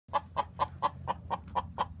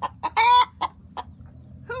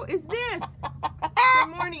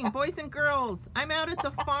morning, boys and girls. I'm out at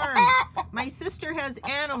the farm. My sister has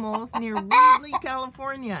animals near Reedley,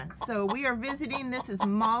 California. So we are visiting. This is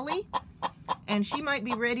Molly, and she might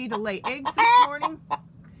be ready to lay eggs this morning.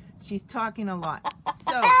 She's talking a lot.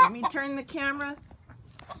 So let me turn the camera.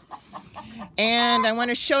 And I want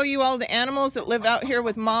to show you all the animals that live out here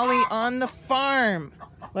with Molly on the farm.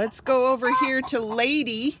 Let's go over here to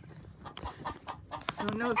Lady. I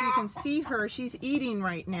don't know if you can see her. She's eating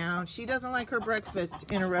right now. She doesn't like her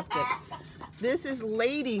breakfast interrupted. This is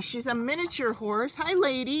Lady. She's a miniature horse. Hi,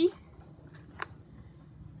 Lady.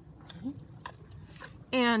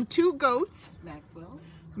 And two goats.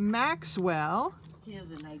 Maxwell. He is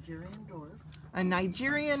a Nigerian dwarf. A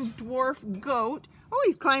Nigerian dwarf goat. Oh,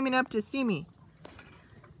 he's climbing up to see me.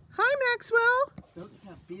 Hi, Maxwell. Goats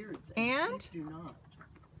have beards and sheep do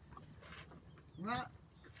not.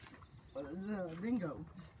 Ringo.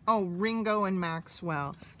 Oh, Ringo and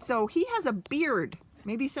Maxwell. So he has a beard.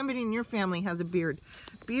 Maybe somebody in your family has a beard.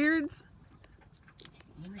 Beards.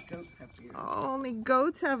 Only goats have beards. Only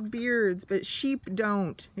goats have beards, but sheep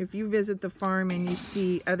don't. If you visit the farm and you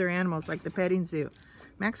see other animals like the petting zoo.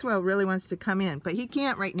 Maxwell really wants to come in, but he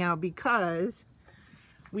can't right now because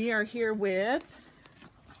we are here with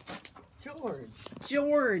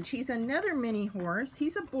George. He's another mini horse.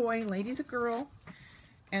 He's a boy, Lady's a girl.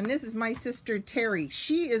 And this is my sister, Terry.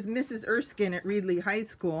 She is Mrs. Erskine at Reedley High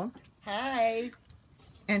School. Hi.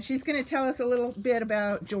 And she's going to tell us a little bit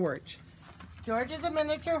about George. George is a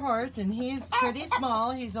miniature horse, and he's pretty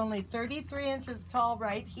small. He's only 33 inches tall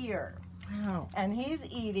right here. Wow. And he's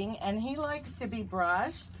eating, and he likes to be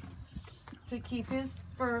brushed to keep his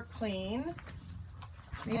fur clean.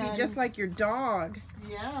 Maybe just like your dog.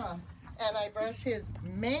 Yeah. And I brush his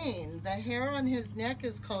mane. The hair on his neck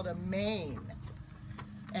is called a mane.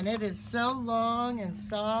 And it is so long and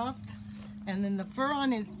soft. And then the fur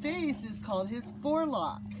on his face is called his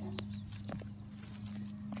forelock.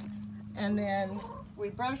 And then we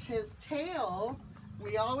brush his tail.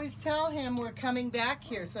 We always tell him we're coming back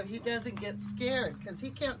here so he doesn't get scared because he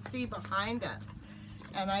can't see behind us.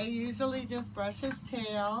 And I usually just brush his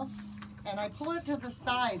tail and I pull it to the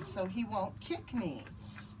side so he won't kick me.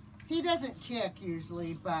 He doesn't kick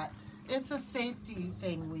usually, but it's a safety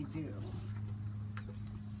thing we do.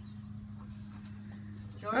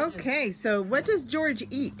 Okay, so what does George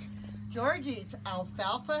eat? George eats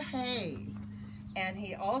alfalfa hay, and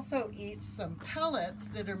he also eats some pellets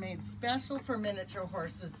that are made special for miniature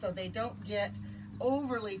horses so they don't get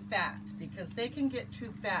overly fat because they can get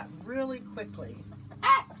too fat really quickly.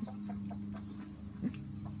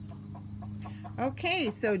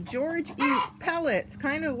 Okay, so George eats pellets,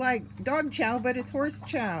 kind of like dog chow, but it's horse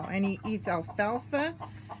chow, and he eats alfalfa,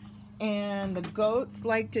 and the goats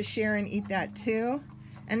like to share and eat that too.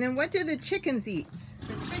 And then what do the chickens eat?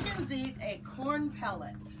 The chickens eat a corn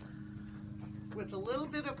pellet with a little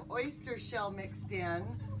bit of oyster shell mixed in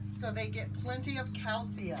so they get plenty of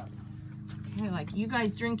calcium. Okay, like you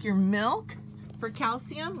guys drink your milk for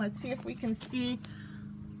calcium. Let's see if we can see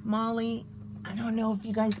Molly. I don't know if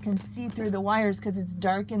you guys can see through the wires because it's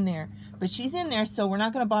dark in there, but she's in there, so we're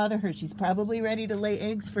not going to bother her. She's probably ready to lay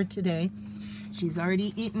eggs for today. She's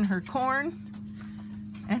already eaten her corn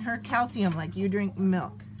and her calcium like you drink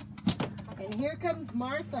milk. And here comes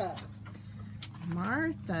Martha.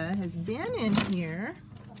 Martha has been in here.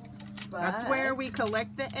 That's where we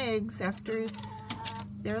collect the eggs after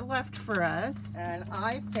they're left for us. And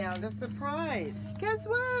I found a surprise. Guess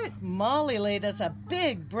what? Molly laid us a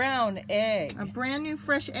big brown egg. A brand new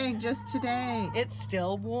fresh egg just today. It's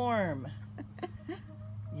still warm.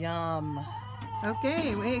 Yum.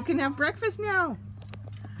 Okay, we can have breakfast now.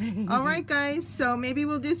 All right, guys, so maybe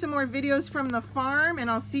we'll do some more videos from the farm, and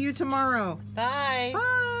I'll see you tomorrow. Bye.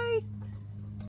 Bye.